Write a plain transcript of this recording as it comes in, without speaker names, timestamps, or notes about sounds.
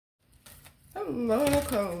Hello,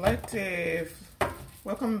 collective.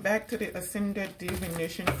 Welcome back to the Ascended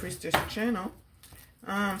Divination Priestess channel.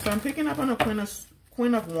 So I'm picking up on a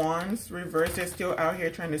Queen of Wands reverse that's still out here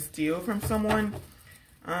trying to steal from someone.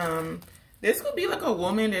 This could be like a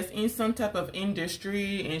woman that's in some type of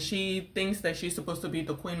industry and she thinks that she's supposed to be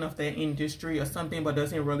the queen of that industry or something, but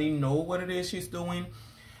doesn't really know what it is she's doing.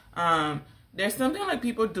 There's something like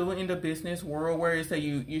people do in the business world where it's that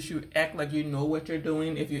you should act like you know what you're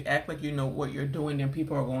doing. If you act like you know what you're doing, then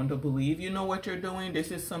people are going to believe you know what you're doing.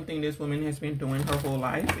 This is something this woman has been doing her whole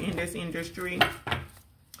life in this industry.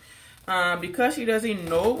 Because she doesn't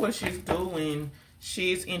know what she's doing,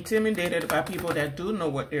 she's intimidated by people that do know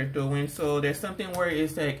what they're doing. So there's something where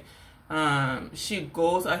it's like she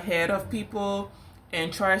goes ahead of people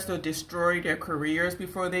and tries to destroy their careers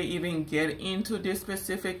before they even get into this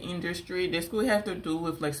specific industry. This could have to do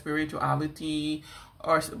with like spirituality,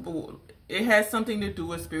 or it has something to do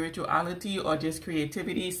with spirituality or just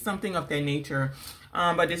creativity, something of that nature.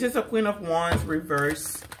 But this is a Queen of Wands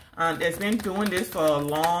reverse that's been doing this for a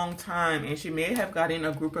long time, and she may have gotten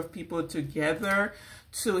a group of people together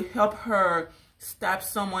to help her stop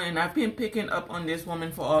someone. And I've been picking up on this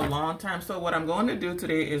woman for a long time. So what I'm going to do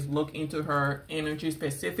today is look into her energy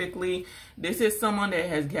specifically. This is someone that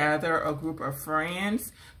has gathered a group of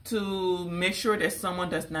friends to make sure that someone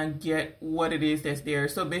does not get what it is that's there.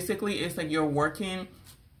 So basically it's like you're working,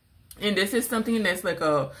 and this is something that's like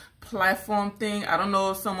a platform thing. I don't know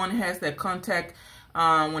if someone has that contact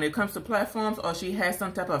when it comes to platforms, or she has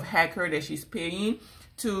some type of hacker that she's paying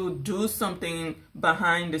to do something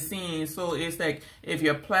behind the scenes. So it's like if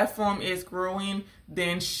your platform is growing,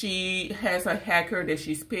 then she has a hacker that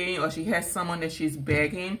she's paying, or she has someone that she's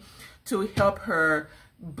begging to help her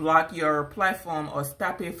block your platform or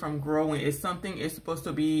stop it from growing. If something is supposed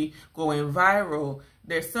to be going viral,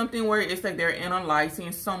 there's something where it's like they're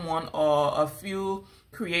analyzing someone or a few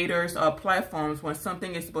creators or platforms. When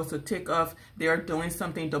something is supposed to take off, they're doing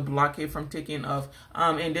something to block it from taking off.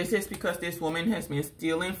 And this is because this woman has been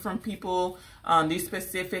stealing from people, these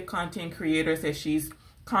specific content creators that she's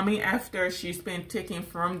coming after. She's been taking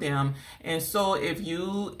from them. And so if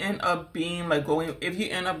you end up being like if you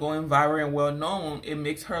end up going viral and well known, it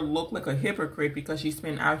makes her look like a hypocrite because she's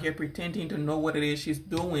been out here pretending to know what it is she's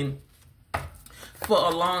doing for a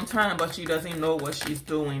long time, but she doesn't know what she's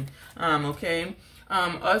doing. Okay.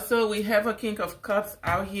 Also, we have a King of Cups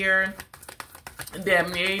out here that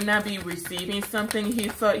may not be receiving something he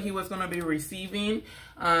thought he was going to be receiving.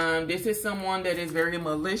 This is someone that is very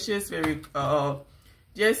malicious, very,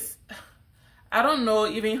 just, I don't know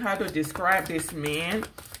even how to describe this man.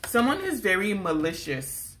 Someone is very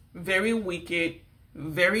malicious, very wicked,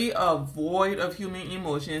 very void of human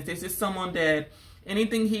emotions. This is someone that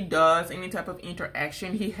anything he does, any type of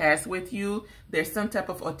interaction he has with you, there's some type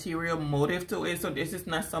of ulterior motive to it. So this is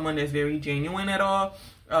not someone that's very genuine at all.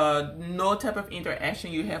 No type of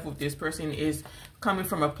interaction you have with this person is coming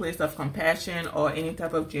from a place of compassion or any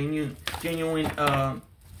type of genuine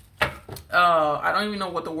I don't even know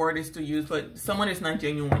what the word is to use, but someone is not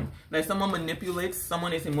genuine. Like someone manipulates,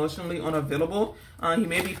 someone is emotionally unavailable. He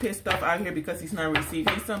may be pissed off out here because he's not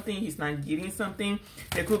receiving something, he's not getting something.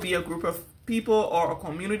 There could be a group of people or a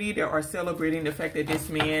community that are celebrating the fact that this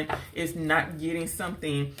man is not getting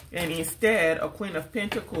something, and instead a Queen of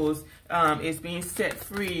Pentacles is being set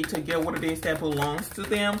free to get what it is that belongs to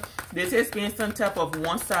them. This has been some type of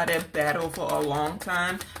one-sided battle for a long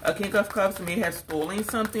time. A King of Cups may have stolen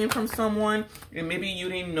something from someone, and maybe you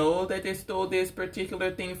didn't know that they stole this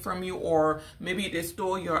particular thing from you, or maybe they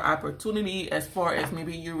stole your opportunity as far as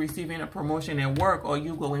maybe you receiving a promotion at work or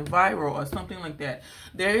you going viral or something like that.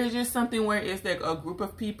 There is just something where it's like a group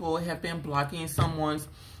of people have been blocking someone's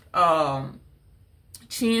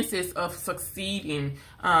chances of succeeding,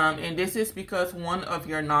 and this is because one of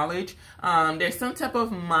your knowledge, there's some type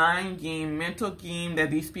of mind game, mental game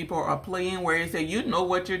that these people are playing, where it's that you know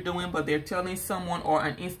what you're doing, but they're telling someone or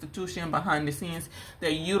an institution behind the scenes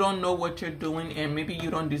that you don't know what you're doing, and maybe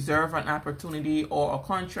you don't deserve an opportunity or a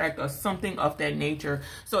contract or something of that nature.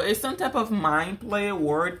 So it's some type of mind play,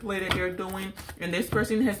 word play that they're doing, and this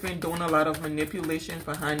person has been doing a lot of manipulations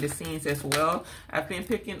behind the scenes as well. I've been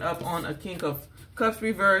picking up on a King of Cups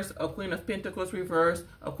reverse, a Queen of Pentacles reverse,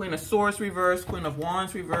 a Queen of Swords reverse, Queen of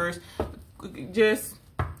Wands reverse. Just,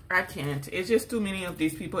 I can't. It's just too many of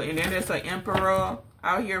these people. And then there's an Emperor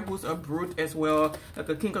out here who's a brute as well. Like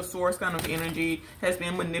a King of Swords kind of energy, has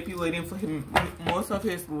been manipulating for him most of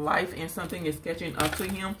his life, and something is catching up to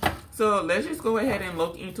him. So let's just go ahead and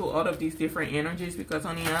look into all of these different energies, because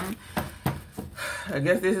honey, I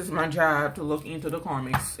guess this is my job to look into the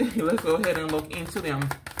karmics. Let's go ahead and look into them.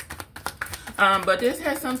 But this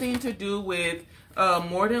has something to do with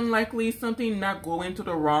more than likely something not going to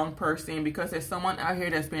the wrong person, because there's someone out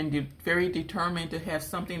here that's been very determined to have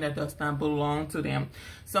something that does not belong to them.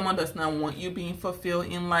 Someone does not want you being fulfilled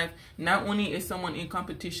in life. Not only is someone in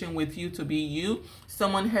competition with you to be you,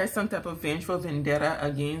 someone has some type of vengeful vendetta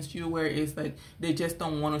against you, where it's like they just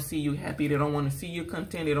don't want to see you happy. They don't want to see you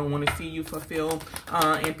content. They don't want to see you fulfilled.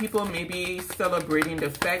 And people may be celebrating the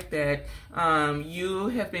fact that you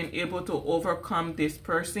have been able to overcome this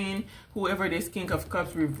person, whoever this King of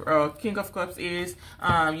Cups is.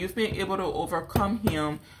 You've been able to overcome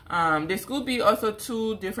him. This could be also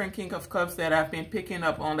two different King of Cups that I've been picking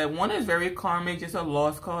up on. That one is very karmic, just a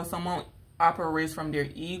lost cause. Someone operates from their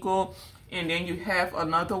ego. And then you have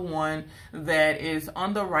another one that is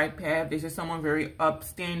on the right path. This is someone very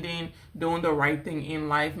upstanding, doing the right thing in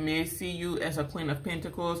life. May see you as a Queen of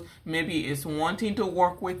Pentacles. Maybe it's wanting to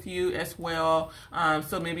work with you as well.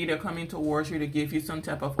 So maybe they're coming towards you to give you some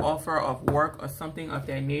type of offer of work or something of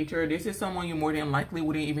that nature. This is someone you more than likely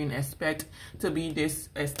wouldn't even expect to be this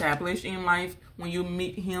established in life when you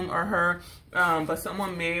meet him or her. But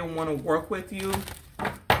someone may want to work with you.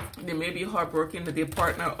 They may be heartbroken that they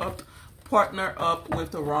partner up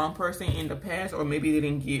with the wrong person in the past, or maybe they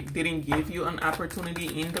didn't give you an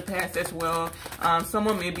opportunity in the past as well.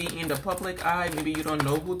 Someone may be in the public eye. Maybe you don't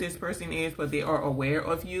know who this person is, but they are aware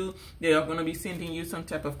of you. They are going to be sending you some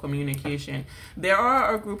type of communication. There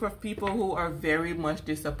are a group of people who are very much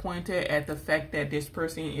disappointed at the fact that this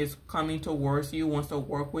person is coming towards you, wants to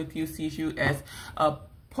work with you, sees you as a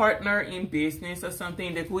partner in business or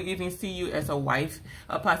something. They could even see you as a wife,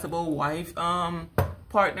 a possible wife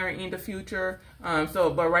partner in the future.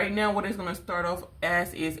 But right now what it's going to start off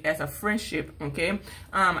as is as a friendship. Okay.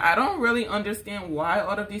 I don't really understand why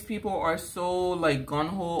all of these people are so like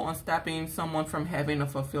gung-ho on stopping someone from having a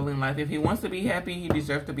fulfilling life. If he wants to be happy, he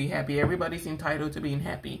deserves to be happy. Everybody's entitled to being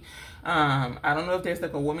happy. I don't know if there's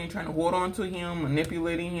like a woman trying to hold on to him,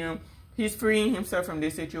 manipulating him. He's freeing himself from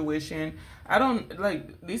this situation. I don't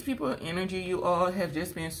like these people energy. You all have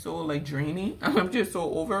just been so like draining. I'm just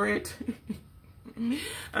so over it.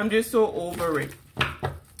 I'm just so over it.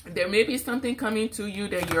 There may be something coming to you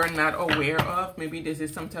that you're not aware of. Maybe this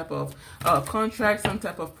is some type of contract, some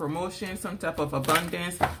type of promotion, some type of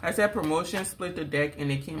abundance. I said promotion, split the deck,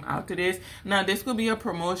 and it came out to this. Now, this could be a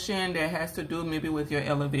promotion that has to do maybe with your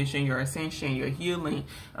elevation, your ascension, your healing.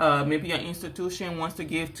 Maybe an institution wants to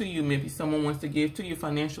give to you. Maybe someone wants to give to you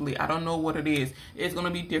financially. I don't know what it is. It's going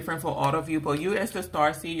to be different for all of you. But you as the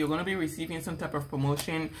starseed, you're going to be receiving some type of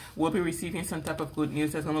promotion. We'll be receiving some type of good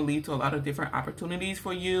news that's going to lead to a lot of different opportunities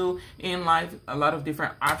for you in life, a lot of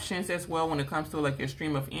different options as well when it comes to like your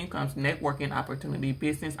stream of incomes, networking opportunity,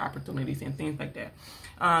 business opportunities, and things like that.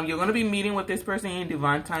 You're going to be meeting with this person in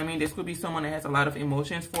divine timing. This could be someone that has a lot of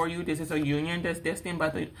emotions for you. This is a union that's destined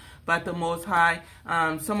by the Most High.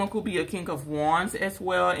 Someone could be a King of Wands as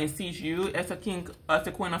well and sees you as a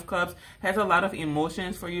Queen of Cups, has a lot of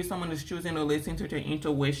emotions for you. Someone is choosing to listen to their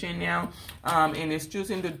intuition now, and is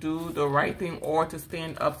choosing to do the right thing or to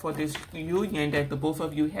stand up for this union that the both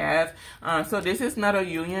of you have. So this is not a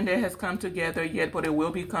union that has come together yet, but it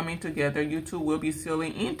will be coming together. You two will be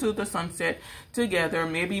sailing into the sunset together,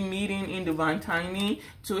 maybe meeting in divine timing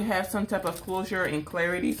to have some type of closure and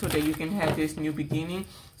clarity so that you can have this new beginning.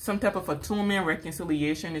 Some type of attunement,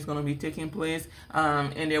 reconciliation is going to be taking place,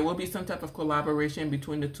 and there will be some type of collaboration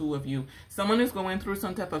between the two of you. Someone is going through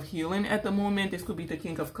some type of healing at the moment. This could be the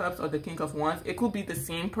King of Cups or the King of Wands. It could be the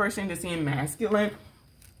same person, the same masculine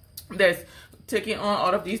that's taking on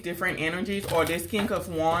all of these different energies, or this King of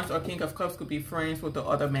Wands or King of Cups could be friends with the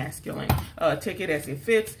other masculine. Take it as it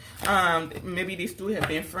fits. Maybe these two have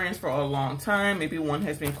been friends for a long time. Maybe one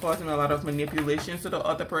has been causing a lot of manipulations to the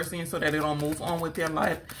other person so that they don't move on with their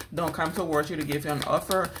life, don't come towards you to give you an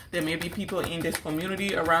offer. There may be people in this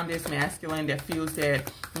community around this masculine that feels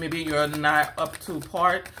that maybe you're not up to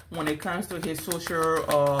par when it comes to his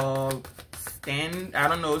social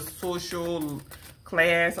social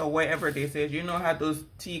class or whatever this is. You know how those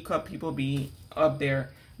teacup people be up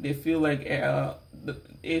there. They feel like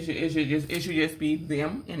it should just be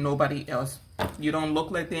them and nobody else. You don't look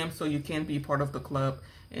like them, so you can't be part of the club.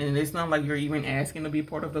 And it's not like you're even asking to be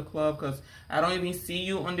part of the club, because I don't even see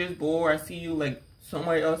you on this board. I see you like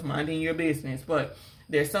somewhere else minding your business. But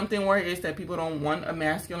there's something where it is that people don't want a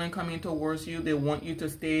masculine coming towards you. They want you to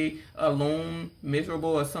stay alone, miserable,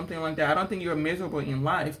 or something like that. I don't think you're miserable in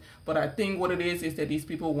life, but I think what it is that these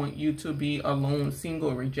people want you to be alone,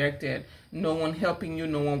 single, rejected. No one helping you,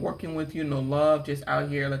 no one working with you, no love, just out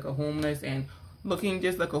here like a homeless and looking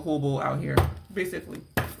just like a hobo out here, basically.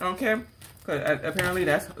 Okay? because apparently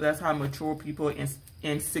that's how mature people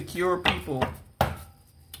and secure people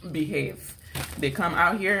behave. They come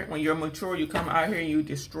out here, when you're mature, you come out here and you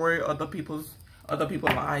destroy other people's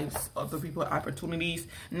lives, other people's opportunities.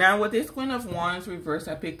 Now with this Queen of Wands reverse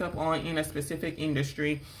I picked up on in a specific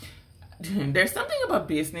industry, there's something about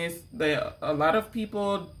business that a lot of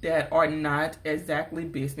people that are not exactly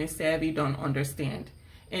business savvy don't understand.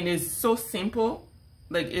 And it's so simple.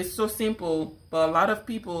 Like, it's so simple, but a lot of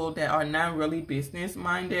people that are not really business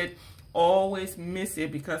minded always miss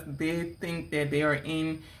it because they think that they are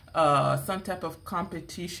in some type of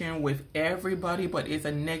competition with everybody, but it's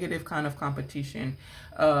a negative kind of competition.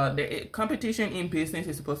 The competition in business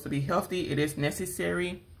is supposed to be healthy. It is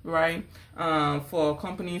necessary, right, for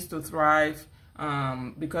companies to thrive,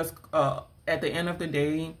 because at the end of the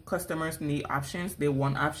day, customers need options. They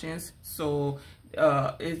want options. So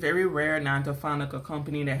it's very rare now to find like a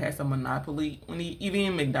company that has a monopoly.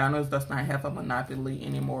 Even McDonald's does not have a monopoly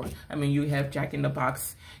anymore. I mean, you have Jack in the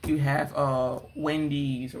Box, you have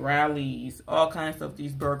Wendy's, Rally's, all kinds of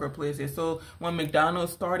these burger places. So when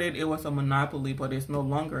McDonald's started, it was a monopoly, but it's no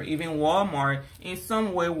longer. Even Walmart, in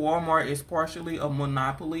some way, Walmart is partially a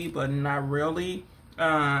monopoly, but not really.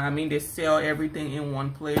 I mean, they sell everything in one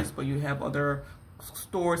place, but you have other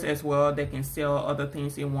stores as well that can sell other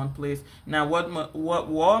things in one place. Now what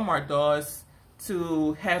Walmart does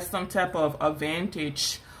to have some type of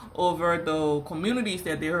advantage over the communities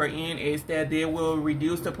that they are in is that they will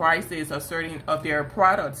reduce the prices of certain of their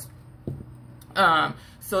products,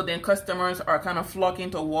 so then customers are kind of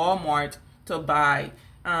flocking to Walmart to buy,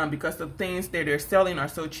 because the things that they're selling are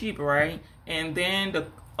so cheap, right? And then the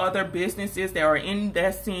other businesses that are in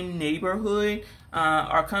that same neighborhood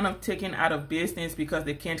are kind of taken out of business because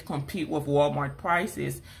they can't compete with Walmart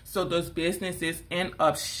prices. So those businesses end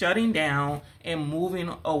up shutting down and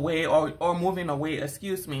moving away, or moving away,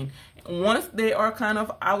 excuse me. Once they are kind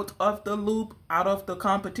of out of the loop, out of the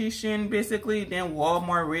competition, basically, then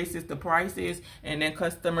Walmart raises the prices, and then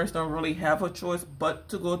customers don't really have a choice but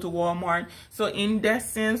to go to Walmart. So in that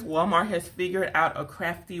sense, Walmart has figured out a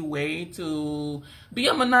crafty way to be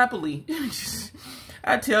a monopoly.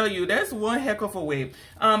 I tell you, that's one heck of a way.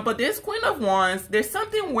 But this Queen of Wands, there's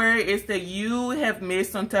something where it's that you have made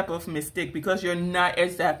some type of mistake because you're not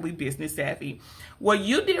exactly business savvy. What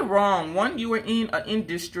you did wrong, one, you were in an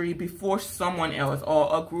industry before someone else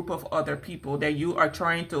or a group of other people that you are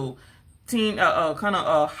trying to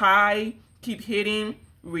high, keep hitting,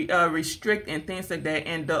 restrict and things like that.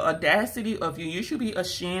 And the audacity of you should be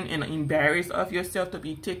ashamed and embarrassed of yourself to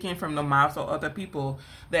be taken from the mouths of other people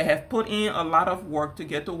that have put in a lot of work to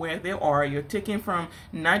get to where they are. You're taking from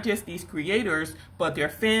not just these creators, but their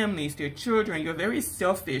families, their children. You're very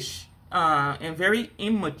selfish and very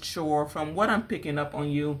immature from what I'm picking up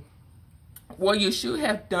on you. What you should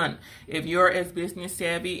have done, if you're as business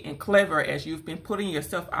savvy and clever as you've been putting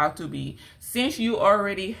yourself out to be, since you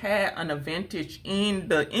already had an advantage in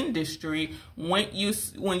the industry, when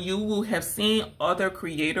you will have seen other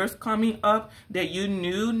creators coming up that you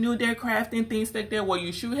knew their craft and things like that, what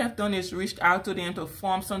you should have done is reached out to them to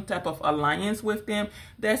form some type of alliance with them.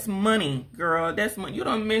 That's money, girl. That's money. You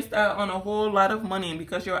don't miss out on a whole lot of money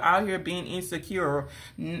because you're out here being insecure.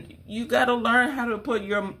 You got to learn how to put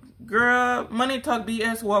your money talk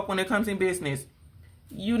BS walk when it comes in business.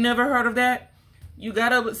 You never heard of that? You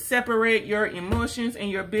gotta separate your emotions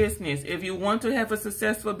and your business. If you want to have a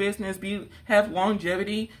successful business, have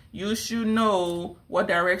longevity, you should know what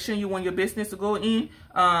direction you want your business to go in,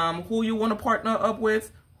 who you want to partner up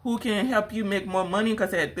with, who can help you make more money,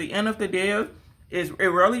 because at the end of the day, it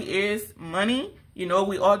really is money. You know,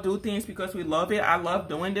 we all do things because we love it. I love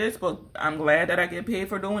doing this, but I'm glad that I get paid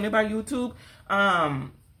for doing it by YouTube.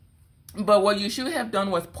 But what you should have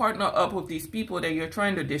done was partner up with these people that you're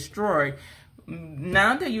trying to destroy.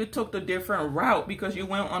 Now that you took the different route because you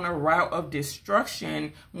went on a route of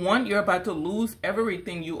destruction, one, you're about to lose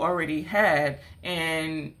everything you already had,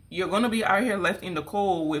 and you're going to be out here left in the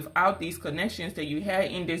cold without these connections that you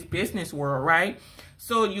had in this business world, right?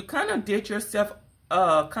 So you kind of did yourself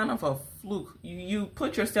kind of a fluke. You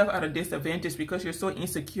put yourself at a disadvantage because you're so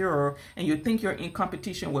insecure and you think you're in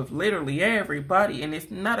competition with literally everybody, and it's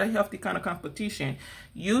not a healthy kind of competition.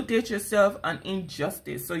 You did yourself an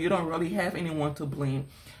injustice, so you don't really have anyone to blame.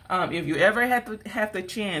 If you ever have the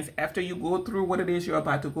chance after you go through what it is you're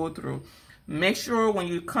about to go through, make sure when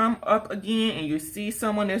you come up again and you see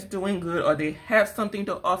someone that's doing good or they have something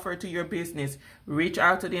to offer to your business, reach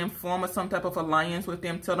out to them, form some type of alliance with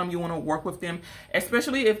them, tell them you want to work with them,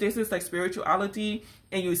 especially if this is like spirituality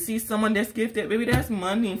and you see someone that's gifted. Maybe that's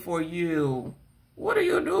money for you. What are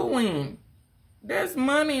you doing? That's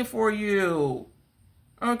money for you.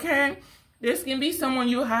 Okay? This can be someone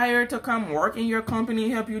you hire to come work in your company,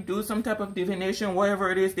 help you do some type of divination,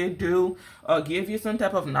 whatever it is they do, give you some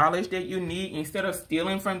type of knowledge that you need. Instead of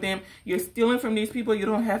stealing from them, you're stealing from these people. You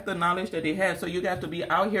don't have the knowledge that they have. So you got to be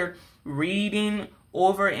out here reading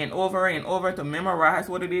over and over and over to memorize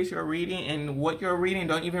what it is you're reading, and what you're reading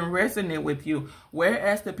don't even resonate with you.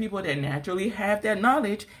 Whereas the people that naturally have that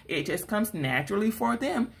knowledge, it just comes naturally for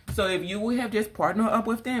them. So if you would have just partnered up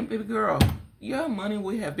with them, baby girl, your money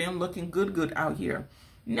would have been looking good out here.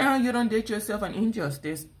 Now you done did yourself an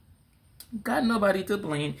injustice. Got nobody to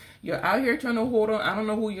blame. You're out here trying to hold on. I don't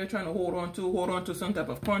know who you're trying to hold on to. Hold on to some type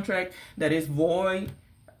of contract that is void.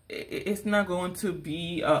 It's not going to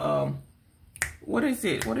be what is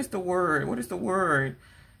it? What is the word? What is the word?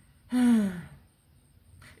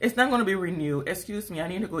 It's not going to be renewed. Excuse me, I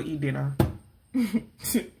need to go eat dinner.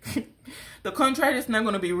 The contract is not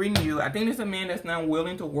going to be renewed. I think it's a man that's not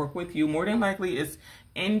willing to work with you. More than likely, it's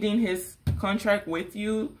ending his contract with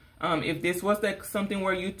you. If this was like something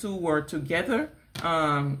where you two were together,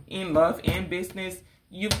 in love and business,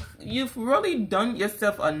 you've really done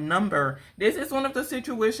yourself a number. This is one of the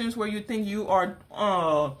situations where you think you are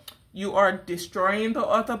destroying the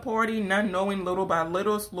other party, not knowing, little by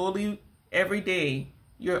little, slowly, every day.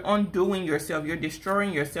 You're undoing yourself. You're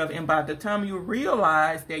destroying yourself. And by the time you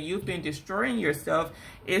realize that you've been destroying yourself,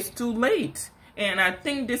 it's too late. And I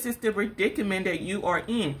think this is the predicament that you are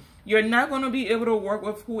in. You're not going to be able to work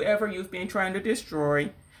with whoever you've been trying to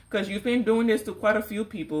destroy, because you've been doing this to quite a few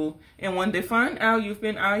people. And when they find out you've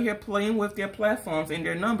been out here playing with their platforms and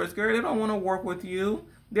their numbers, girl, they don't want to work with you.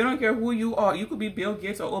 They don't care who you are. You could be Bill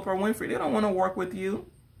Gates or Oprah Winfrey. They don't want to work with you.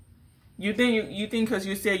 You think because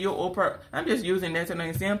you said you're Oprah, I'm just using that as an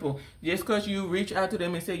example. Just because you reach out to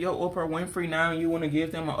them and say you're Oprah Winfrey now, and you want to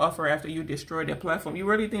give them an offer after you destroy their platform, you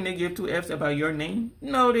really think they give two F's about your name?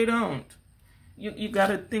 No, they don't. You got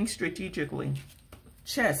to think strategically.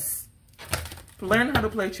 Chess. Learn how to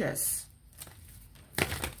play chess.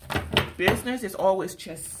 Business is always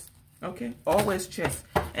chess. Okay? Always chess.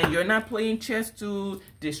 And you're not playing chess to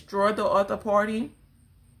destroy the other party.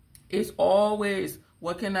 It's always,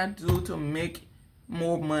 what can I do to make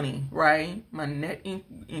more money, right? My net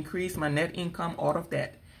increase, my net income, all of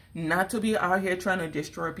that. Not to be out here trying to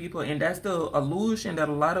destroy people. And that's the illusion that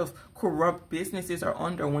a lot of corrupt businesses are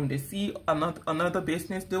under. When they see another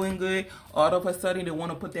business doing good, all of a sudden they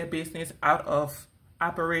want to put their business out of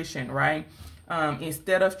operation, right?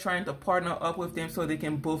 Instead of trying to partner up with them so they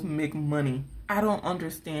can both make money. I don't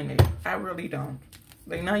understand it. I really don't.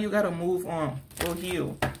 Like, now you got to move on. Go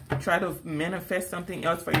heal. Try to manifest something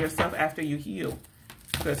else for yourself after you heal.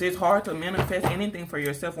 Because it's hard to manifest anything for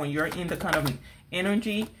yourself when you're in the kind of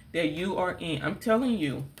energy that you are in. I'm telling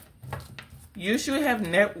you, you should have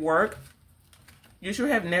network. You should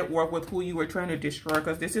have network with who you were trying to destroy,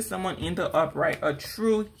 because this is someone in the upright, a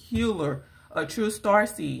true healer, a true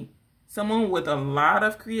starseed, someone with a lot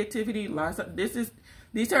of creativity.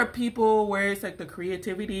 These are people where it's like the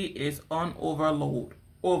creativity is on overload.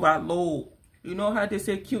 Overload. You know how they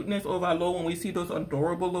say cuteness overload when we see those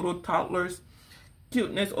adorable little toddlers?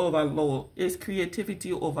 Cuteness overload is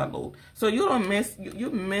creativity overload. So you don't miss, you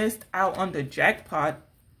missed out on the jackpot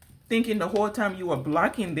thinking the whole time you were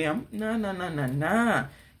blocking them. Nah.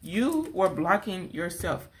 You were blocking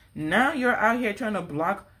yourself. Now you're out here trying to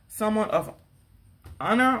block someone of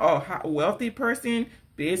honor or a wealthy person,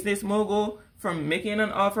 business mogul, from making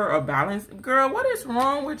an offer or balance. Girl, what is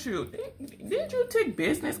wrong with you? Didn't you take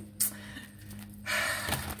business?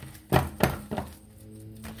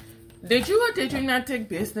 Did you or did you not take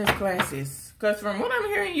business classes? Because from what I'm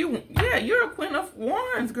hearing, you're a Queen of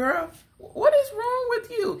Wands, girl. What is wrong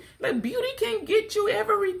with you? Like, beauty can get you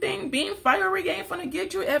everything. Being fiery ain't gonna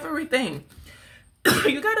get you everything.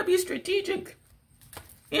 You gotta be strategic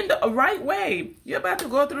in the right way. You're about to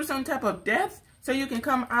go through some type of death so you can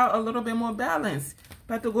come out a little bit more balanced.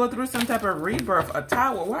 About to go through some type of rebirth, a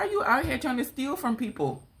tower. Why are you out here trying to steal from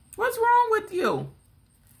people? What's wrong with you?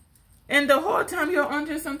 And the whole time you're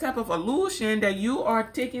under some type of illusion that you are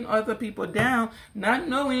taking other people down, not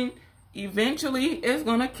knowing eventually it's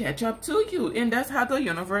going to catch up to you. And that's how the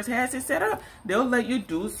universe has it set up. They'll let you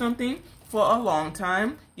do something for a long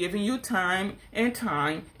time, giving you time and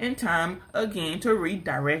time and time again to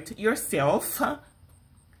redirect yourself.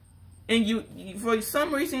 And you, for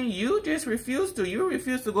some reason, you just refuse to. You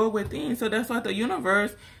refuse to go within. So that's why the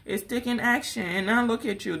universe is taking action. And now look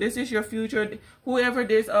at you. This is your future. Whoever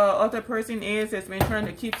this other person is that's been trying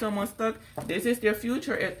to keep someone stuck, this is their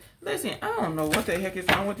future. Listen, I don't know what the heck is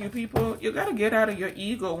wrong with you people. You got to get out of your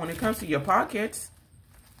ego when it comes to your pockets.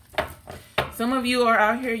 Some of you are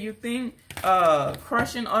out here, you think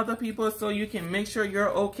crushing other people so you can make sure you're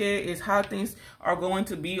okay is how things are going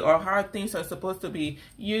to be, or how things are supposed to be.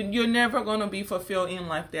 You're never going to be fulfilled in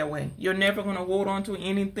life that way. You're never going to hold on to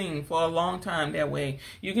anything for a long time that way.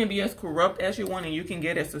 You can be as corrupt as you want, and you can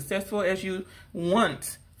get as successful as you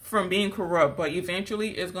want from being corrupt, but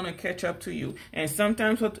eventually it's going to catch up to you. And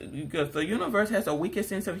sometimes, because the universe has a wicked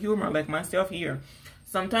sense of humor, like myself here,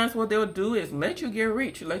 sometimes what they'll do is let you get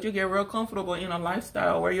rich, let you get real comfortable in a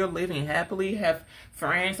lifestyle where you're living happily, have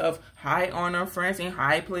friends of high honor, friends in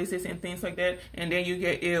high places and things like that, and then you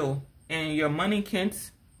get ill and your money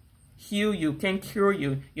can't heal you, can't cure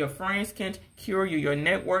you, your friends can't cure you, your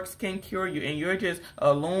networks can't cure you, and you're just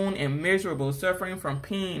alone and miserable, suffering from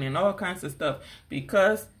pain and all kinds of stuff,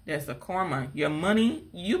 because that's a karma. Your money,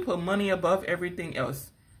 you put money above everything else.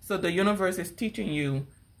 So the universe is teaching you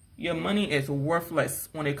your money is worthless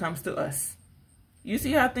when it comes to us. You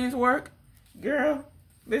see how things work? Girl,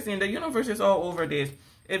 listen, the universe is all over this.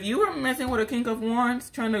 If you were messing with a King of Wands,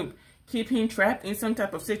 trying to keep him trapped in some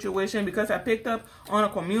type of situation, because I picked up on a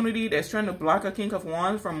community that's trying to block a King of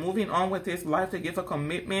Wands from moving on with his life to give a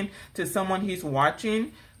commitment to someone he's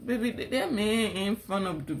watching. Baby, that man in front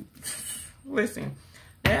of the... Listen,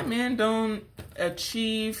 that man don't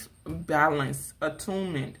achieve balance,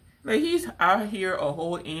 attunement. Like, he's out here a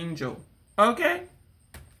whole angel, okay?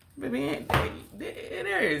 Baby,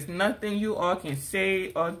 there is nothing you all can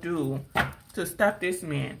say or do to stop this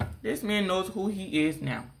man. This man knows who he is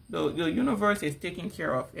now. The universe is taking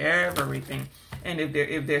care of everything. And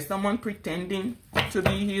if there's someone pretending to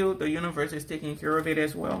be healed, the universe is taking care of it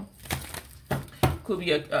as well. Could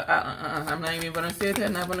be I'm not even going to say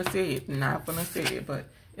that, not going to say it, not going to say it, but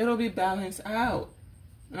it'll be balanced out,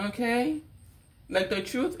 okay? Like, the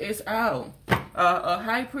truth is out. A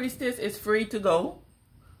high priestess is free to go.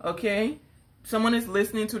 Okay? Someone is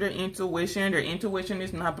listening to their intuition. Their intuition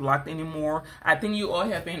is not blocked anymore. I think you all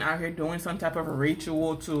have been out here doing some type of a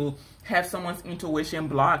ritual to have someone's intuition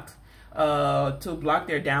blocked. To block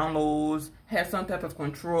their downloads. Have some type of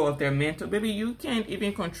control of their mental. Baby, you can't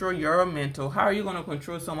even control your mental. How are you going to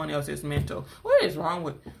control someone else's mental? What is wrong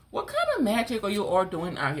with... What kind of magic are you all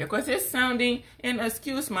doing out here? Because it's sounding, and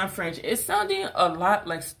excuse my French, it's sounding a lot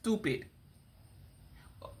like stupid.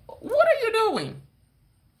 What are you doing?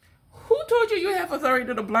 Who told you you have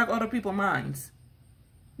authority to block other people's minds?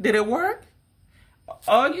 Did it work?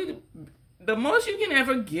 The most you can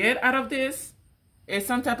ever get out of this is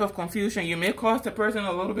some type of confusion. You may cause the person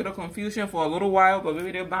a little bit of confusion for a little while, but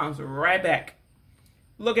maybe they'll bounce right back.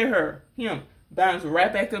 Look at her, him, bounce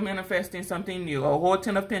right back to manifesting something new, a whole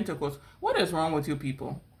 10 of Pentacles. What is wrong with you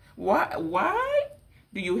people? Why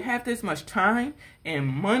do you have this much time and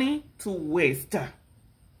money to waste?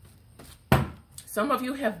 Some of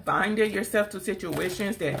you have binded yourself to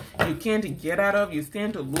situations that you can't get out of. You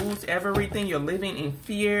stand to lose everything. You're living in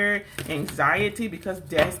fear, anxiety, because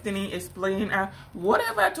destiny is playing out. What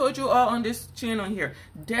have I told you all on this channel here?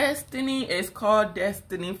 Destiny is called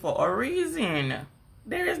destiny for a reason.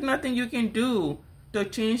 There is nothing you can do to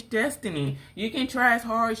change destiny. You can try as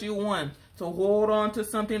hard as you want to hold on to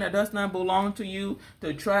something that does not belong to you,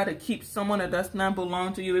 to try to keep someone that does not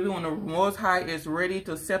belong to you. Maybe when the Most High is ready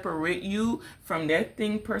to separate you from that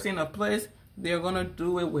thing, person, or place, they're going to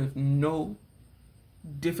do it with no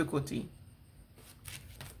difficulty.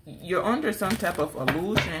 You're under some type of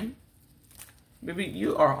illusion. Baby,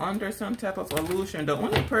 you are under some type of illusion. The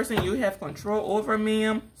only person you have control over,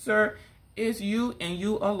 ma'am, sir, is you and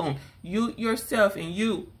you alone. You, yourself, and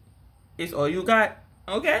you is all you got,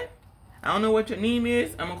 okay? I don't know what your name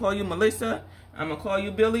is. I'm going to call you Melissa. I'm going to call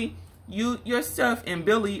you Billy. You, yourself, and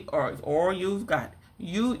Billy are all you've got.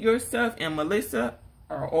 You, yourself, and Melissa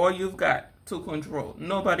are all you've got to control.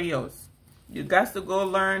 Nobody else. You got to go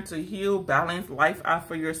learn to heal, balance life out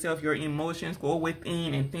for yourself, your emotions, go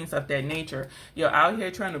within, and things of that nature. You're out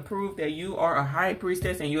here trying to prove that you are a high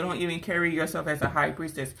priestess, and you don't even carry yourself as a high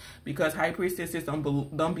priestess, because high priestesses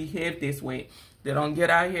don't behave this way. They don't get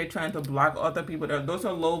out here trying to block other people. Those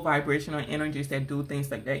are low vibrational energies that do things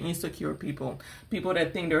like that. Insecure people. People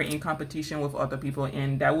that think they're in competition with other people.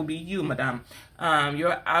 And that will be you, madam.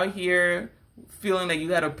 You're out here feeling that you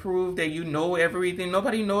got to prove that you know everything.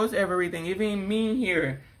 Nobody knows everything. Even me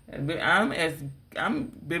here. I'm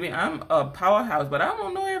a powerhouse, but I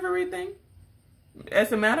don't know everything.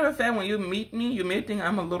 As a matter of fact, when you meet me, you may think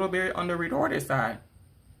I'm a little bit on the retarded side.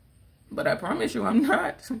 But I promise you I'm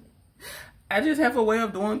not. I just have a way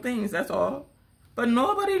of doing things, that's all. But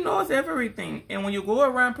nobody knows everything. And when you go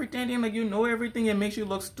around pretending like you know everything, it makes you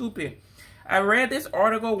look stupid. I read this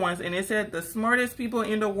article once, and it said the smartest people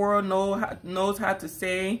in the world knows how to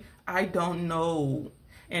say, I don't know.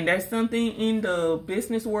 And that's something in the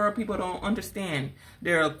business world people don't understand.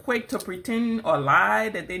 They're quick to pretend or lie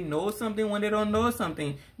that they know something when they don't know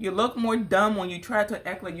something. You look more dumb when you try to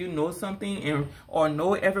act like you know something or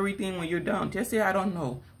know everything when you're dumb. Just say, I don't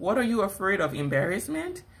know. What are you afraid of?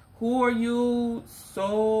 Embarrassment? Who are you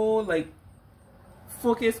so, like,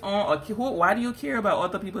 focused on? Or why do you care about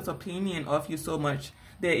other people's opinion of you so much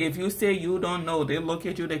that if you say you don't know, they look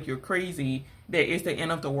at you like you're crazy, that it's the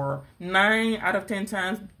end of the world? 9 out of 10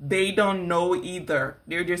 times, they don't know either.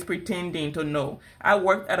 They're just pretending to know. I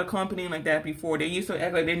worked at a company like that before. They used to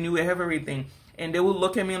act like they knew everything. And they would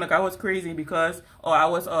look at me like I was crazy because, or I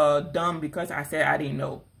was dumb because I said I didn't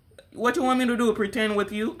know. What you want me to do? Pretend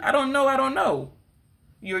with you? I don't know, I don't know.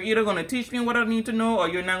 You're either going to teach me what I need to know or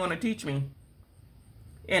you're not going to teach me.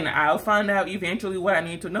 And I'll find out eventually what I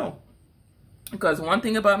need to know. Because one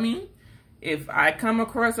thing about me, if I come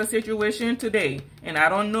across a situation today and I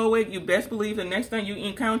don't know it, you best believe the next time you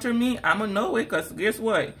encounter me, I'm going to know it. Because guess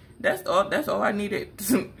what? That's all I needed.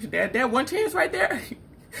 that one chance right there.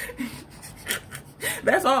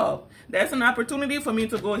 That's all. That's an opportunity for me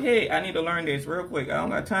to go, hey, I need to learn this real quick. I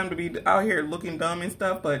don't got time to be out here looking dumb and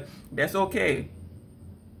stuff, but that's okay.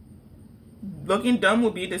 Looking dumb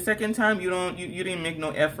will be the second time you didn't make no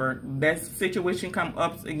effort. That situation come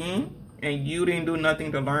up again and you didn't do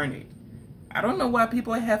nothing to learn it. I don't know why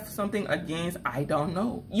people have something against I don't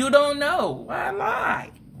know. You don't know. Why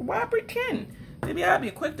lie? Why pretend? Maybe I'll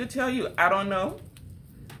be quick to tell you I don't know.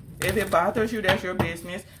 If it bothers you, that's your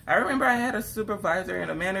business. I remember I had a supervisor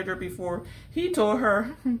and a manager before. He told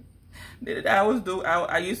her that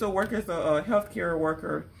I used to work as a healthcare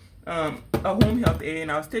worker, a home health aide,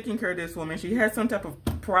 and I was taking care of this woman. She had some type of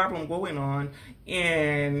problem going on,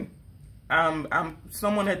 and I'm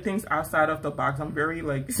someone that thinks outside of the box. I'm very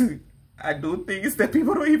like I do things that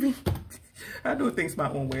people don't even. I do things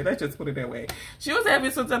my own way. Let's just put it that way. She was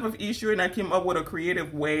having some type of issue, and I came up with a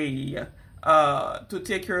creative way to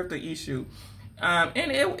take care of the issue.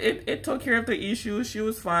 And it took care of the issue. She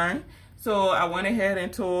was fine. So I went ahead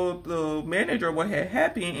and told the manager what had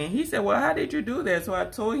happened, and he said, well, how did you do that? So I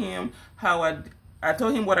told him I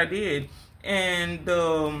told him what I did. And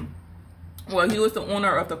well, he was the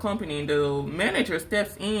owner of the company. The manager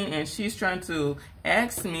steps in and she's trying to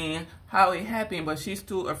ask me how it happened, but she's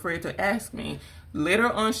too afraid to ask me.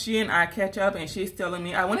 Later on, she and I catch up and she's telling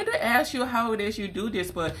me, I wanted to ask you how it is you do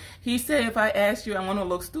this, but he said if I ask you, I want to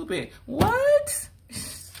look stupid. What?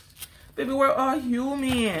 Baby, we're all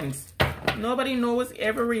humans. Nobody knows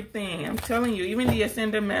everything. I'm telling you, even the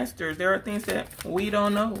Ascended Masters, there are things that we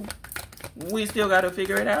don't know. We still got to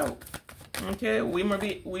figure it out. Okay,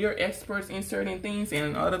 we are experts in certain things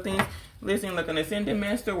and other things. Listen, like an Ascended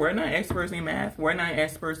Master, we're not experts in math. We're not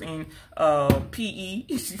experts in PE,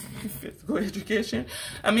 physical education.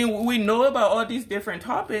 I mean, we know about all these different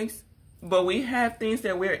topics, but we have things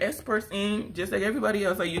that we're experts in, just like everybody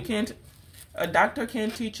else. Like a doctor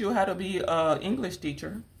can't teach you how to be an English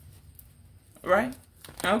teacher, right?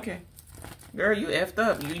 Okay, girl, you effed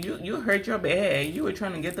up. You hurt your bag. You were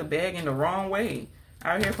trying to get the bag in the wrong way.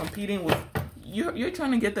 Out here competing with. You're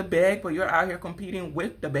trying to get the bag, but you're out here competing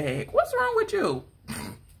with the bag. What's wrong with you?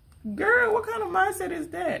 Girl, what kind of mindset is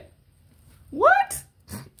that? What?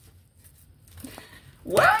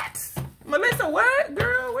 What? Melissa, what?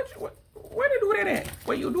 Girl, where you do that at?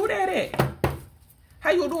 Where you do that at?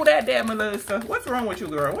 How you do that there, Melissa? What's wrong with you,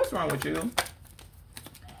 girl? What's wrong with you?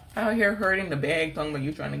 Out here hurting the bag, talking about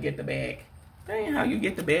you trying to get the bag. That ain't how you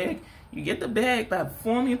get the bag. You get the bag by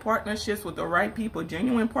forming partnerships with the right people,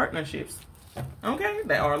 genuine partnerships. Okay,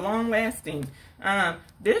 that are long-lasting.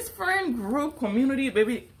 This friend group community,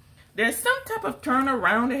 baby, there's some type of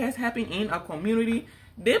turnaround that has happened in a community.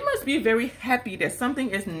 They must be very happy that something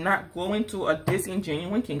is not going to a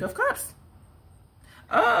disingenuine King of Cups.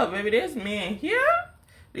 Oh, baby, this man here,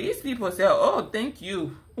 these people say, oh, thank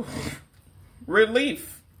you.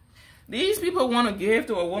 Relief. These people want to give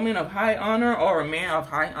to a woman of high honor or a man of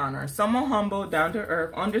high honor. Someone humble, down to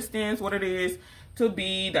earth, understands what it is to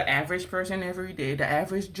be the average person every day, the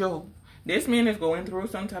average Joe. This man is going through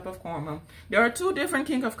some type of karma. There are 2 different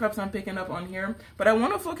King of Cups I'm picking up on here, but I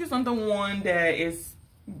want to focus on the one that is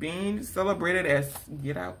being celebrated as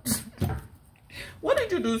get out. What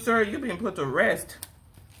did you do, sir? You've been put to rest.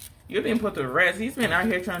 You've been put to rest. He's been out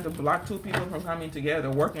here trying to block 2 people from coming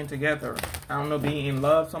together, working together. I don't know, being in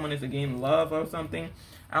love. Someone is again in love or something.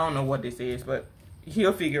 I don't know what this is, but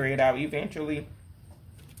he'll figure it out eventually.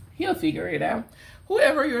 He'll figure it out.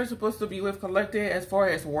 Whoever you're supposed to be with collected as far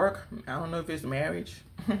as work, I don't know if it's marriage.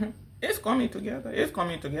 It's coming together. It's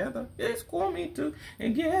coming together. It's coming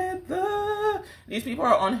together. These people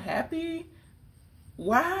are unhappy.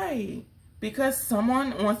 Why? because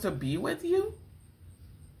someone wants to be with you,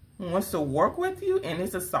 wants to work with you, and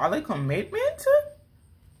it's a solid commitment.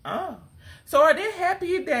 Oh, so are they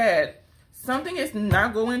happy that something is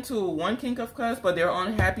not going to one King of Cups, but they're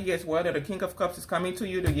unhappy as well that the King of Cups is coming to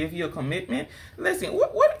you to give you a commitment? Listen,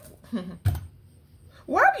 what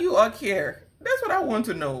why do you all care? That's what I want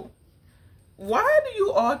to know. Why do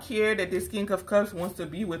you all care that this King of Cups wants to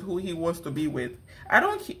be with who he wants to be with? I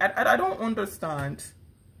don't understand.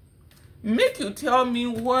 Make you tell me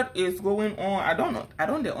what is going on. I don't know. I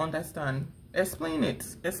don't understand. Explain it.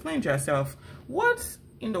 Explain yourself. What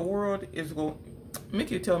in the world is going?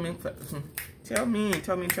 Make you tell me. Tell me.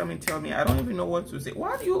 I don't even know what to say.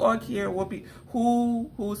 Why do you all care what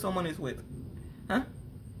who someone is with? Huh?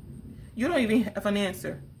 You don't even have an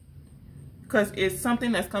answer. Because it's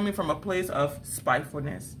something that's coming from a place of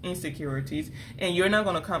spitefulness, insecurities. And you're not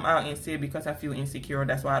going to come out and say, because I feel insecure,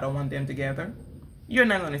 that's why I don't want them together. You're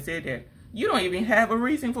not going to say that. You don't even have a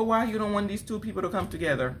reason for why you don't want these two people to come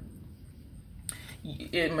together.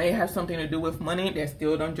 It may have something to do with money that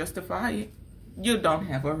still don't justify it. You don't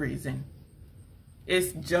have a reason.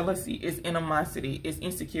 It's jealousy, it's animosity, it's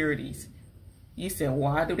insecurities. You said,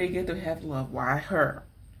 why do they get to have love? Why her?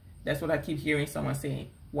 That's what I keep hearing someone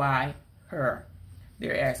saying. Why her?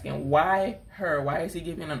 They're asking, why her? Why is he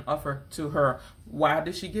giving an offer to her? Why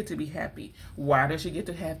does she get to be happy? Why does she get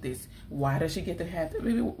to have this? Why does she get to have that?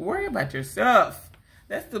 Baby, worry about yourself.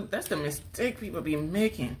 That's the mistake people be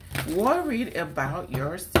making. Worried about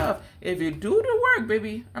yourself. If you do the work,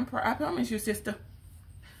 baby, I promise you, sister.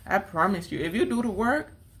 I promise you, if you do the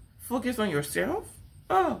work, focus on yourself.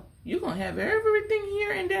 Oh, you're gonna have everything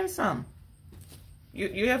here and then some.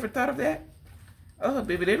 You ever thought of that? Oh,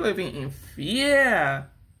 baby, they're living in fear.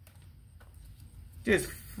 Just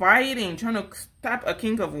fighting, trying to stop a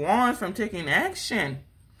King of Wands from taking action.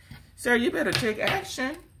 Sir, you better take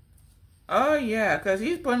action. Oh, yeah, because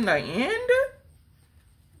he's putting the end.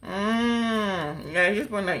 Yeah, he's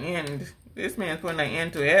putting the end. This man's putting the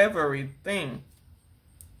end to everything.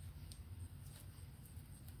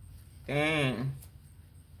 Dang.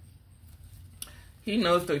 He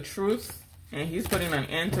knows the truth. And he's putting an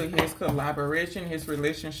end to his collaboration, his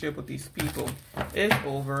relationship with these people. It's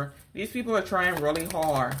over. These people are trying really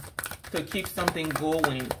hard to keep something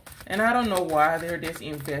going. And I don't know why they're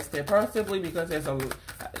disinvested. Possibly because there's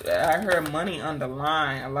I heard money on the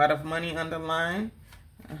line. A lot of money on the line.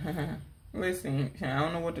 Listen, I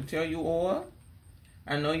don't know what to tell you all.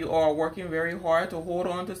 I know you all are working very hard to hold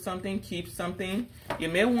on to something, keep something. You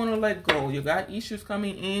may want to let go. You got issues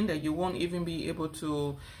coming in that you won't even be able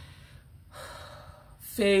to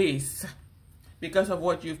face because of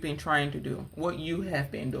what you've been trying to do, what you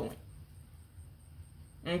have been doing.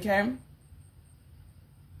 Okay?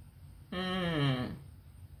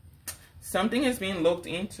 Something is being looked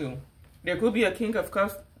into. There could be a King of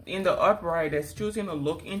Cups in the upright that's choosing to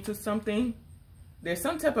look into something. There's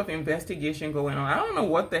some type of investigation going on. I don't know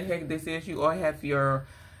what the heck this is you all have your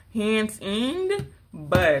hands in,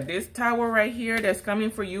 but this tower right here that's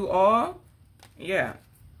coming for you all, yeah.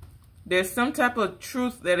 There's some type of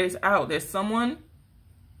truth that is out. That someone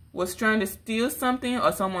was trying to steal something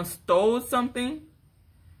or someone stole something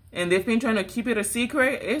and they've been trying to keep it a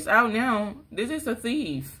secret. It's out now. This is a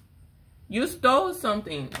thief. You stole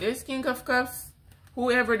something. This King of Cups,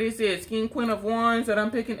 whoever this is, King, Queen of Wands that I'm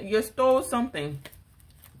picking, you stole something.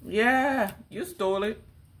 Yeah, you stole it.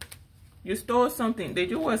 You stole something. Did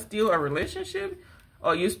you want to steal a relationship?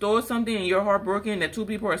 Or you stole something and you're heartbroken that two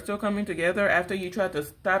people are still coming together after you tried to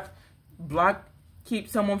keep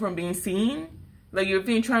someone from being seen? Like you've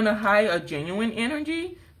been trying to hide a genuine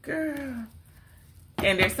energy? Girl.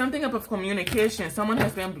 And there's something up of communication. Someone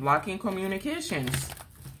has been blocking communications.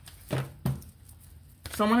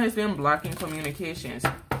 Someone has been blocking communications.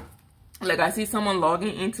 Like I see someone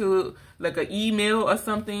logging into like an email or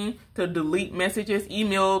something to delete messages,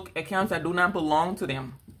 email accounts that do not belong to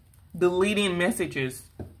them. Deleting messages.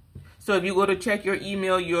 So if you go to check your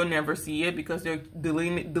email, you'll never see it because they're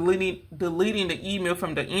deleting the email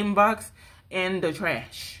from the inbox and the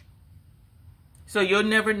trash. So you'll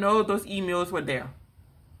never know those emails were there.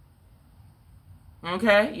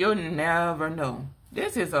 Okay? You'll never know.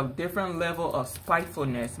 This is a different level of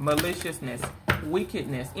spitefulness, maliciousness,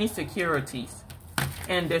 wickedness, insecurities.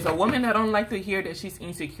 And there's a woman that don't like to hear that she's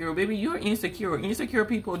insecure. Baby, you're insecure. Insecure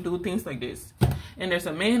people do things like this. And there's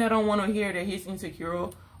a man that don't want to hear that he's insecure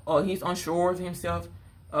or he's unsure of himself,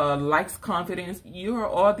 lacks confidence. You are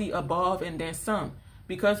all the above and then some.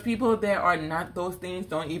 Because people that are not those things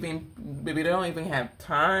don't even have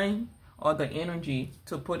time or the energy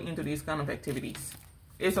to put into these kind of activities.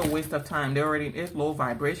 It's a waste of time. It's low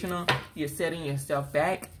vibrational. You're setting yourself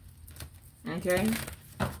back. Okay?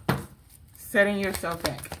 Setting yourself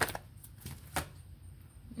back.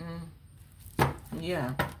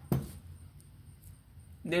 Yeah.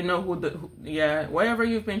 They know yeah, whatever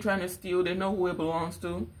you've been trying to steal, they know who it belongs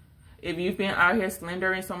to. If you've been out here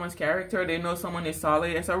slandering someone's character, they know someone is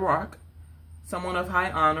solid as a rock. Someone of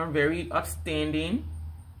high honor, very upstanding,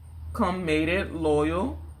 committed,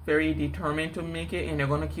 loyal, very determined to make it, and they're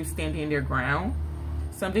going to keep standing their ground.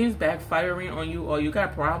 Something's backfiring on you, or you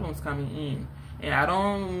got problems coming in. And I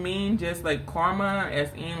don't mean just like karma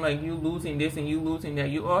as in like you losing this and you losing that.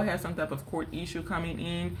 You all have some type of court issue coming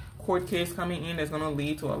in, court case coming in that's going to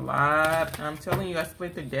lead to a lot. I'm telling you, I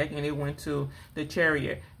split the deck and it went to the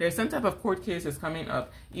Chariot. There's some type of court case that's coming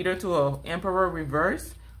up, either to a Emperor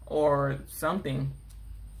reverse or something.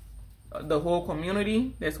 The whole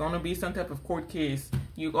community, there's going to be some type of court case.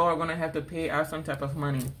 You all are going to have to pay out some type of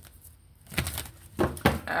money.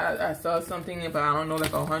 I saw something about, I don't know,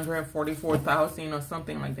 like 144,000 or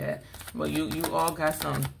something like that. But you all got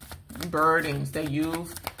some burdens that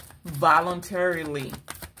you've voluntarily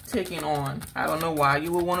taken on. I don't know why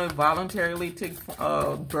you would want to voluntarily take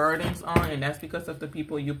burdens on, and that's because of the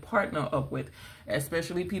people you partner up with,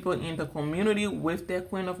 especially people in the community. With that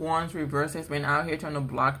Queen of Wands reverse has been out here trying to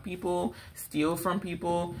block people, steal from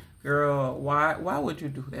people. Girl, why would you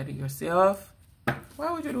do that to yourself?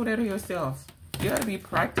 Why would you do that to yourself? You gotta be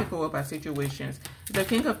practical about situations. The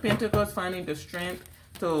King of Pentacles finding the strength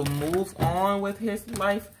to move on with his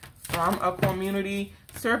life from a community.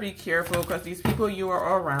 Sir, be careful, because these people you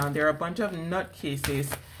are around, they're a bunch of nutcases.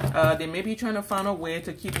 They may be trying to find a way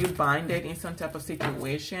to keep you binded in some type of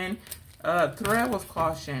situation. Tread with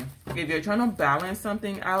caution. If you're trying to balance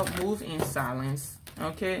something out, move in silence.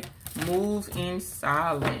 Okay? Move in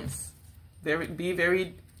silence. Be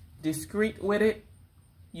very discreet with it.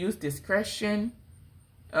 Use discretion.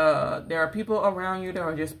 There are people around you that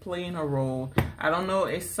are just playing a role. I don't know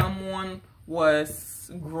if someone was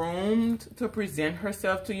groomed to present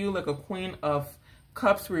herself to you like a Queen of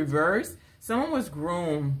Cups reverse. Someone was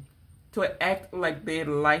groomed to act like they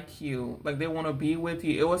like you, like they want to be with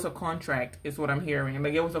you. It was a contract, is what I'm hearing.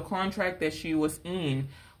 Like it was a contract that she was in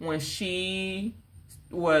when she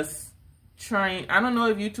was trying. I don't know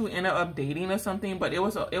if you two ended up dating or something, but it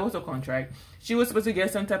was a contract. She was supposed to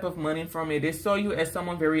get some type of money from it. They saw you as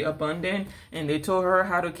someone very abundant, and they told her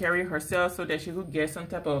how to carry herself so that she could get some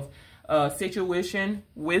type of situation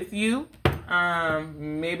with you.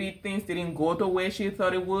 Maybe things didn't go the way she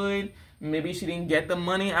thought it would. Maybe she didn't get the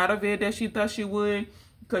money out of it that she thought she would.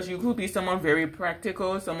 Because you could be someone very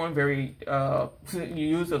practical, someone very, you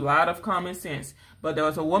use a lot of common sense. But there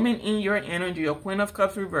was a woman in your energy, a Queen of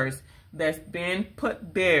Cups reverse, that's been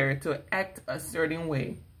put there to act a certain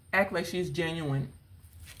way. Act like she's genuine.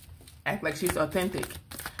 Act like she's authentic.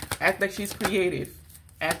 Act like she's creative.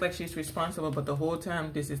 Act like she's responsible. But the whole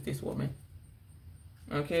time, this is this woman.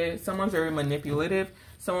 Okay? Someone's very manipulative.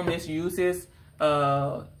 Someone misuses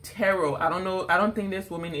tarot. I don't know. I don't think this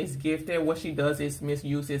woman is gifted. What she does is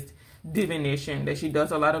misuses divination. That she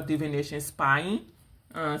does a lot of divination spying.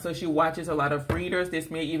 So she watches a lot of readers.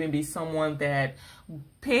 This may even be someone that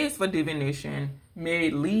pays for divination, may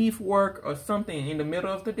leave work or something in the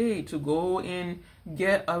middle of the day to go and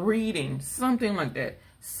get a reading, something like that.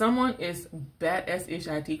 Someone is bad as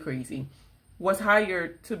shit crazy, was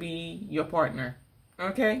hired to be your partner.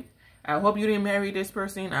 Okay? I hope you didn't marry this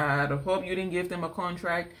person. I hope you didn't give them a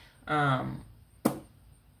contract. Good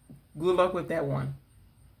luck with that one.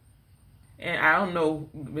 And I don't know,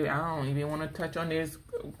 I don't even want to touch on this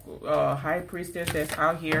high priestess that's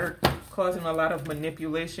out here causing a lot of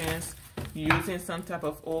manipulations, using some type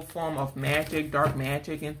of old form of magic, dark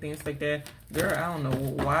magic and things like that. Girl, I don't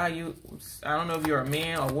know why you, I don't know if you're a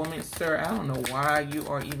man or woman, sir. I don't know why you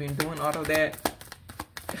are even doing all of that.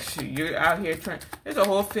 You're out here trying, there's a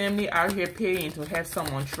whole family out here paying to have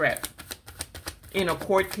someone trapped in a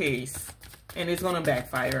court case, and it's going to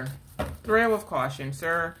backfire. Tread with caution,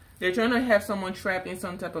 sir. They're trying to have someone trapped in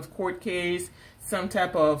some type of court case, some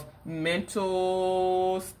type of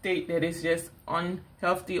mental state that is just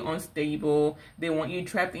unhealthy, unstable. They want you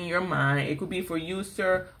trapped in your mind. It could be for you,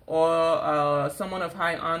 sir, or someone of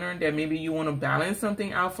high honor that maybe you want to balance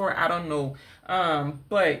something out for. I don't know.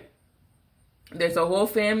 But there's a whole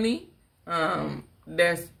family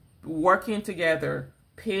that's working together,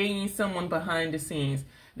 paying someone behind the scenes.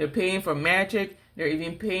 They're paying for magic. They're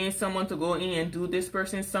even paying someone to go in and do this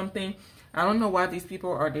person something. I don't know why these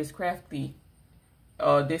people are this crafty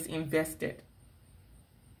or this invested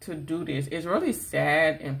to do this. It's really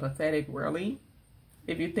sad and pathetic, really,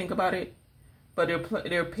 if you think about it. But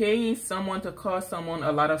they're paying someone to cause someone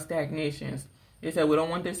a lot of stagnations. They said, we don't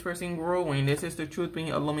want this person growing. This is the truth being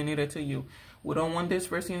illuminated to you. We don't want this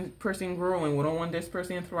person growing. We don't want this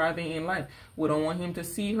person thriving in life. We don't want him to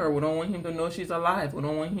see her. We don't want him to know she's alive. We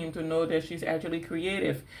don't want him to know that she's actually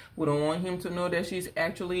creative. We don't want him to know that she's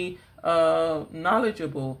actually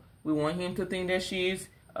knowledgeable. We want him to think that she's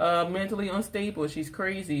mentally unstable. She's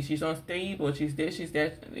crazy. She's unstable. She's this. She's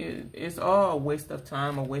that. It's all a waste of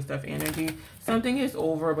time, a waste of energy. Something is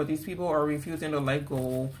over, but these people are refusing to let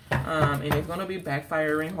go, and it's gonna be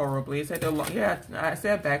backfiring horribly. It said, I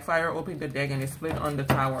said backfire. Open the deck, and it split on the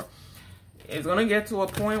tower. It's gonna get to a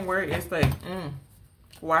point where it's like,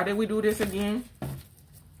 why did we do this again?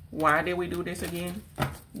 Why did we do this again?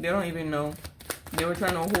 They don't even know. They were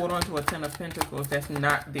trying to hold on to a 10 of Pentacles that's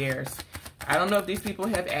not theirs. I don't know if these people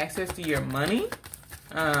have access to your money.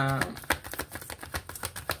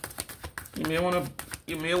 You may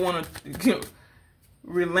want to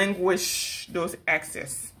relinquish those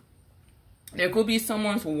access. There could be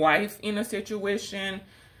someone's wife in a situation.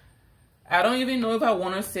 I don't even know if I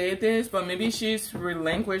want to say this, but maybe she's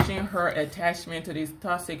relinquishing her attachment to these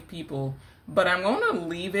toxic people. But I'm going to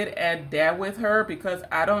leave it at that with her because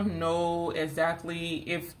I don't know exactly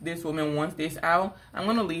if this woman wants this out. I'm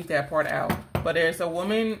going to leave that part out. But there's a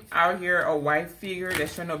woman out here, a wife figure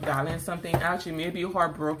that's trying to balance something out. She may be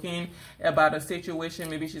heartbroken about a situation.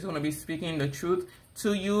 Maybe she's going to be speaking the truth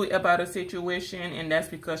to you about a situation. And that's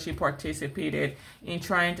because she participated in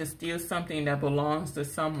trying to steal something that belongs to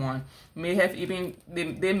someone. They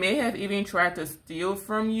may have even tried to steal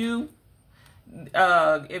from you.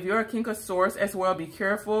 If you're a King of Swords as well, be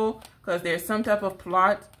careful because there's some type of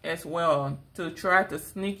plot as well to try to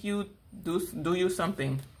sneak you, do you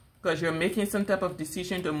something because you're making some type of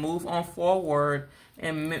decision to move on forward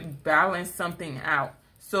and balance something out.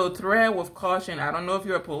 So tread with caution. I don't know if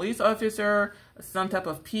you're a police officer, some type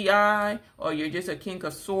of PI, or you're just a King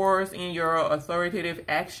of Swords in your authoritative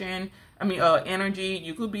action. Energy.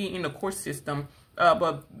 You could be in the court system.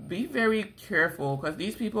 But be very careful because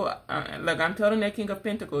these people, like I'm telling that King of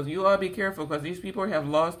Pentacles, you all be careful because these people have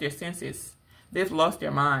lost their senses. They've lost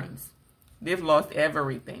their minds. They've lost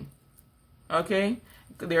everything. Okay?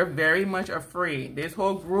 They're very much afraid. This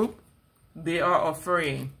whole group, they are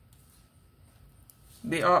afraid.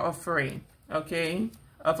 They are afraid, okay,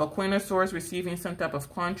 of a Queen of Swords receiving some type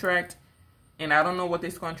of contract. And I don't know what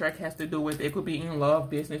this contract has to do with. It could be in love,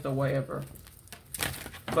 business, or whatever.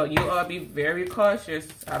 But you all be very cautious.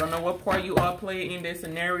 I don't know what part you all play in this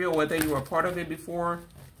scenario, whether you were a part of it before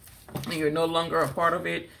and you're no longer a part of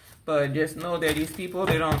it. But just know that these people,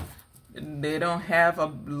 they don't have a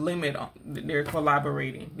limit on. They're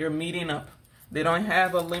collaborating. They're meeting up. They don't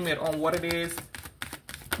have a limit on what it is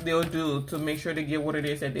they'll do to make sure they get what it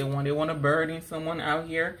is that they want. They want to burden someone out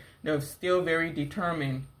here. They're still very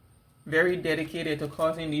determined, very dedicated to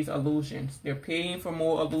causing these illusions. They're paying for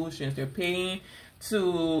more illusions. They're paying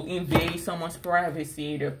to invade someone's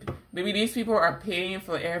privacy. Maybe these people are paying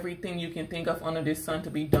for everything you can think of under this sun to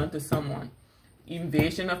be done to someone.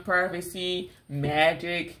 Invasion of privacy,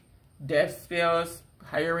 magic, death spells,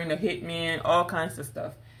 hiring a hitman, all kinds of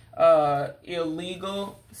stuff.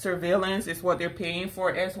 Illegal surveillance is what they're paying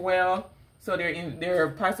for as well. So they're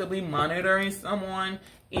possibly monitoring someone.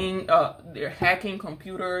 They're hacking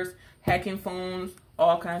computers, hacking phones,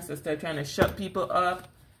 all kinds of stuff, trying to shut people up.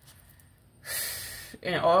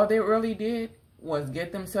 And all they really did was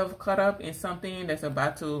get themselves caught up in something that's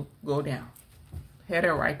about to go down.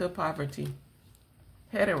 Headed right to poverty.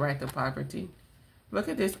 Headed right to poverty. Look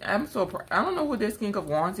at this. I don't know what this King of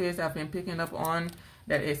Wands is. I've been picking up on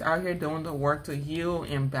that is out here doing the work to heal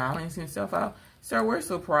and balance himself out. Sir, we're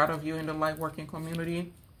so proud of you in the light working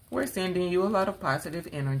community. We're sending you a lot of positive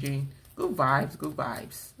energy. Good vibes, good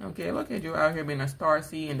vibes. Okay, look at you out here being a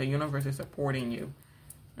starseed and the universe is supporting you.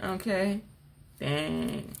 Okay?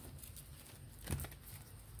 Dang.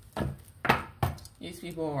 These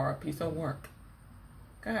people are a piece of work.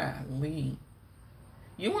 Golly.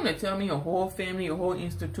 You want to tell me your whole family, your whole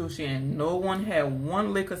institution, no one had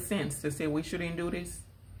one lick of sense to say we shouldn't do this?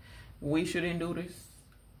 We shouldn't do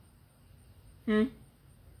this?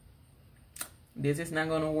 This is not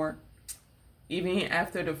going to work. Even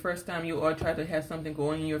after the first time you all tried to have something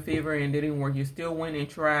go in your favor and didn't work, you still went and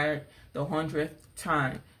tried the 100th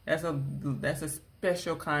time. That's a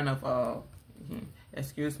special kind of,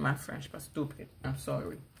 excuse my French, but stupid. I'm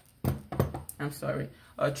sorry. I'm sorry.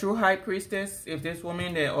 A true high priestess, if this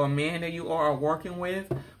woman or man that you are working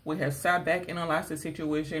with would have sat back, analyzed the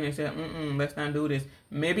situation and said, let's not do this.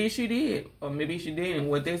 Maybe she did, or maybe she didn't.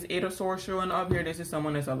 With this 8 of Swords showing up here, this is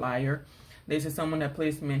someone that's a liar. This is someone that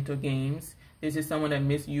plays mental games. This is someone that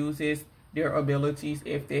misuses their abilities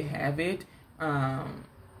if they have it.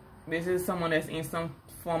 This is someone that's in some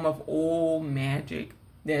form of old magic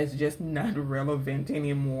that's just not relevant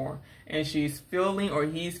anymore. And she's feeling, or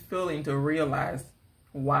he's feeling, to realize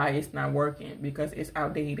why it's not working, because it's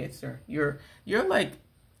outdated, sir. You're like,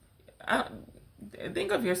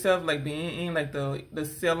 think of yourself like being in like the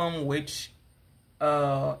Salem witch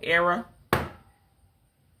era.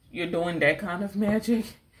 You're doing that kind of magic,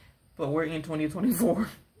 but we're in 2024.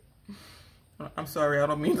 I'm sorry, I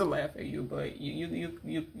don't mean to laugh at you, but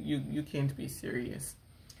you can't be serious.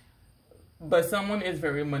 But someone is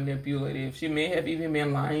very manipulative. She may have even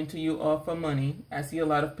been lying to you all for money. I see a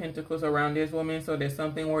lot of pentacles around this woman, so there's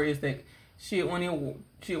something where it's like she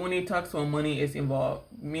only talks when money is involved,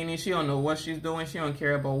 meaning she don't know what she's doing. She don't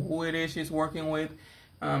care about who it is she's working with.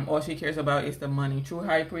 All she cares about is the money. True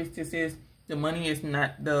high priestesses, the money is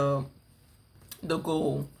not the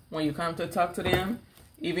goal. When you come to talk to them,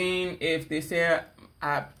 even if they say,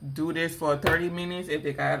 I do this for 30 minutes, if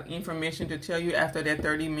they got information to tell you after that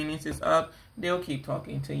 30 minutes is up, they'll keep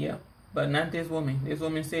talking to you. But not this woman. This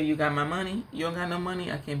woman said, you got my money? You don't got no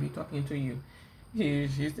money? I can't be talking to you. She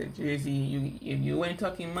said, Jay-Z, if you ain't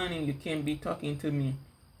talking money, you can't be talking to me.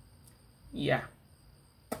 Yeah.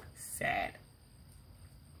 Sad.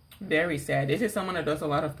 Very sad. This is someone that does a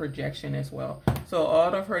lot of projection as well. So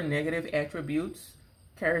all of her negative attributes,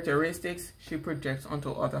 characteristics, she projects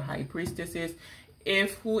onto other high priestesses.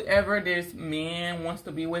 If whoever this man wants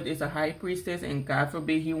to be with is a high priestess, and God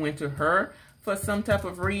forbid he went to her for some type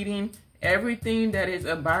of reading, everything that is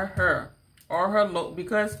about her or her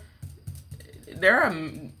because there are,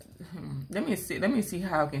 let me see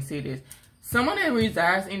how I can say this. Someone that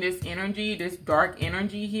resides in this energy, this dark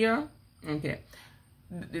energy here, okay,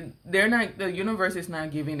 the universe is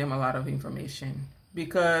not giving them a lot of information,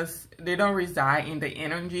 because they don't reside in the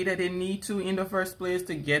energy that they need to in the first place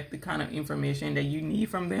to get the kind of information that you need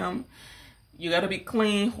from them. You got to be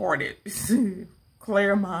clean-hearted,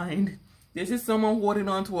 clear mind. This is someone holding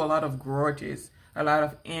on to a lot of grudges, a lot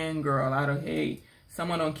of anger, a lot of hate.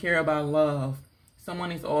 Someone don't care about love.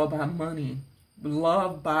 Someone is all about money.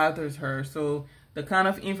 Love bothers her. So the kind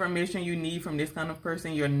of information you need from this kind of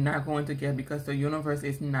person, you're not going to get, because the universe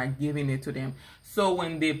is not giving it to them. So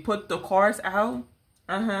when they put the cards out,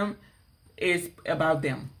 it's about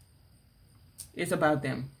them. It's about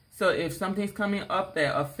them. So if something's coming up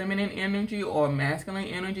that a feminine energy or masculine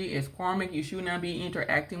energy is karmic, you should not be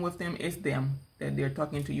interacting with them. It's them that they're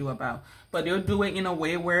talking to you about. But they'll do it in a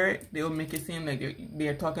way where they'll make it seem like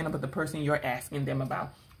they're talking about the person you're asking them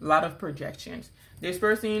about. A lot of projections. This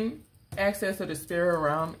person, access to the spirit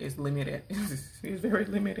realm is limited. It's very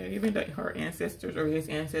limited. Even that her ancestors or his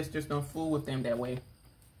ancestors don't fool with them that way.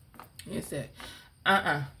 He said,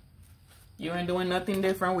 you ain't doing nothing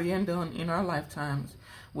different we ain't done in our lifetimes.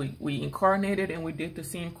 We incarnated and we did the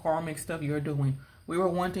same karmic stuff you're doing. We were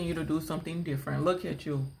wanting you to do something different. Look at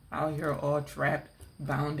you out here all trapped,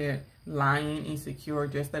 bounded, lying, insecure,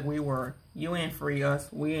 just like we were. You ain't free us.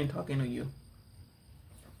 We ain't talking to you.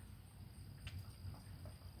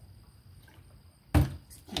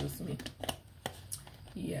 Excuse me.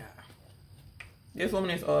 Yeah. This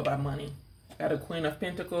woman is all about money. Got a Queen of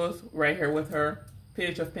Pentacles right here with her.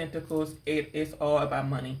 Page of Pentacles. It is all about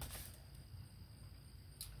money.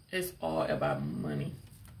 It's all about money.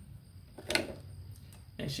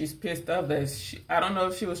 And she's pissed off that I don't know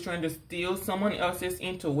if she was trying to steal someone else's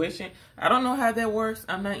intuition. I don't know how that works.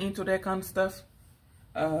 I'm not into that kind of stuff.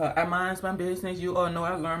 I mind my business. You all know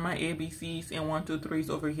I learned my ABCs and 1, 2, 3s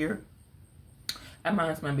over here. I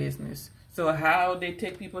mind my business. So how they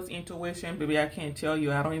take people's intuition, baby, I can't tell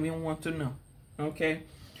you. I don't even want to know. Okay?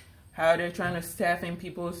 How they're trying to staff in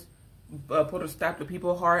people's, put a stop to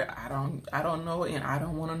people's heart, I don't know, and I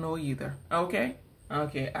don't want to know either. Okay?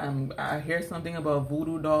 Okay, I hear something about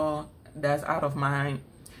voodoo doll. That's out of my,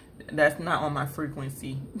 that's not on my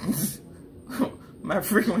frequency. My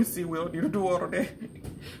frequency, we don't need to do all of that.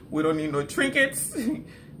 We don't need no trinkets.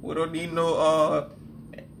 We don't need no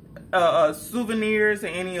souvenirs or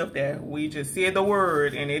any of that. We just say the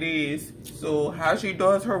word and it is. So how she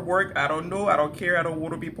does her work, I don't know. I don't care. I don't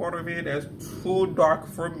want to be part of it. That's too dark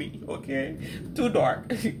for me. Okay, too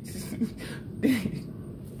dark.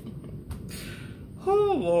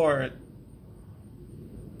 Oh Lord,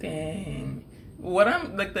 dang. What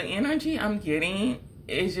I'm like, the energy I'm getting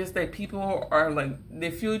is just that people are like,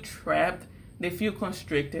 they feel trapped, they feel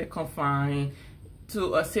constricted, confined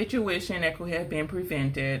to a situation that could have been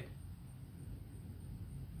prevented.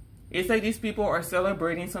 It's like these people are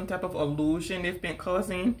celebrating some type of illusion they've been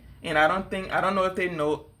causing, and I don't know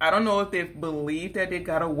if they believe that they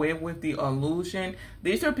got away with the illusion.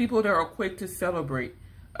 These are people that are quick to celebrate.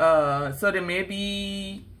 So there may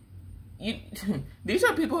be, these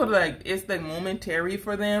are people who like, it's like momentary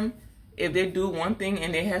for them. If they do one thing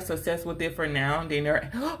and they have success with it for now, then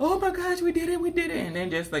they're, oh my gosh, we did it. And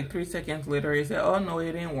then just like 3 seconds later, they say, oh no,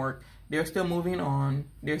 it didn't work. They're still moving on.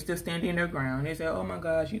 They're still standing their ground. They say, oh my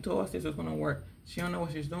gosh, you told us this was going to work. She don't know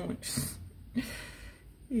what she's doing.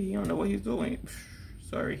 He don't know what he's doing.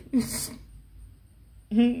 Sorry.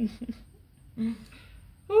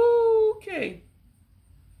 Okay.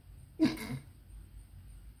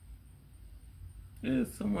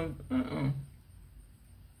 There's someone,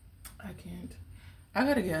 I can't. I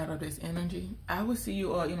gotta get out of this energy. I will see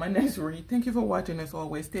you all in my next read. Thank you for watching as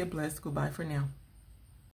always. Stay blessed. Goodbye for now.